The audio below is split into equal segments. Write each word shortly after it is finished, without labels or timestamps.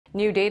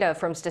New data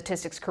from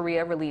Statistics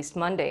Korea released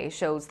Monday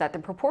shows that the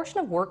proportion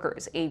of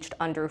workers aged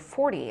under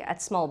 40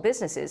 at small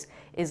businesses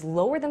is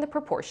lower than the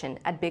proportion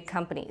at big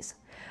companies.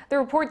 The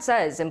report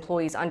says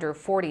employees under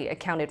 40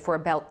 accounted for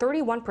about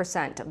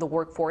 31% of the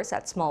workforce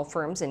at small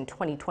firms in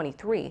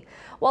 2023,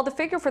 while the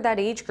figure for that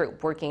age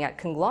group working at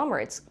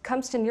conglomerates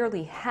comes to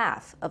nearly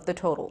half of the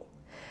total.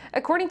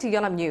 According to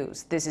Yonhap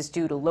News, this is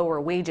due to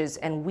lower wages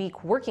and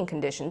weak working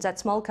conditions at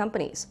small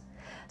companies.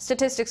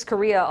 Statistics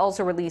Korea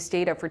also released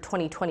data for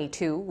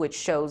 2022, which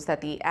shows that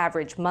the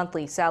average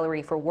monthly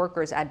salary for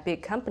workers at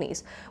big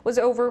companies was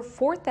over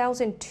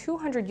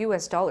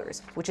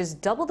 $4,200, which is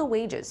double the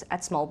wages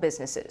at small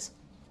businesses.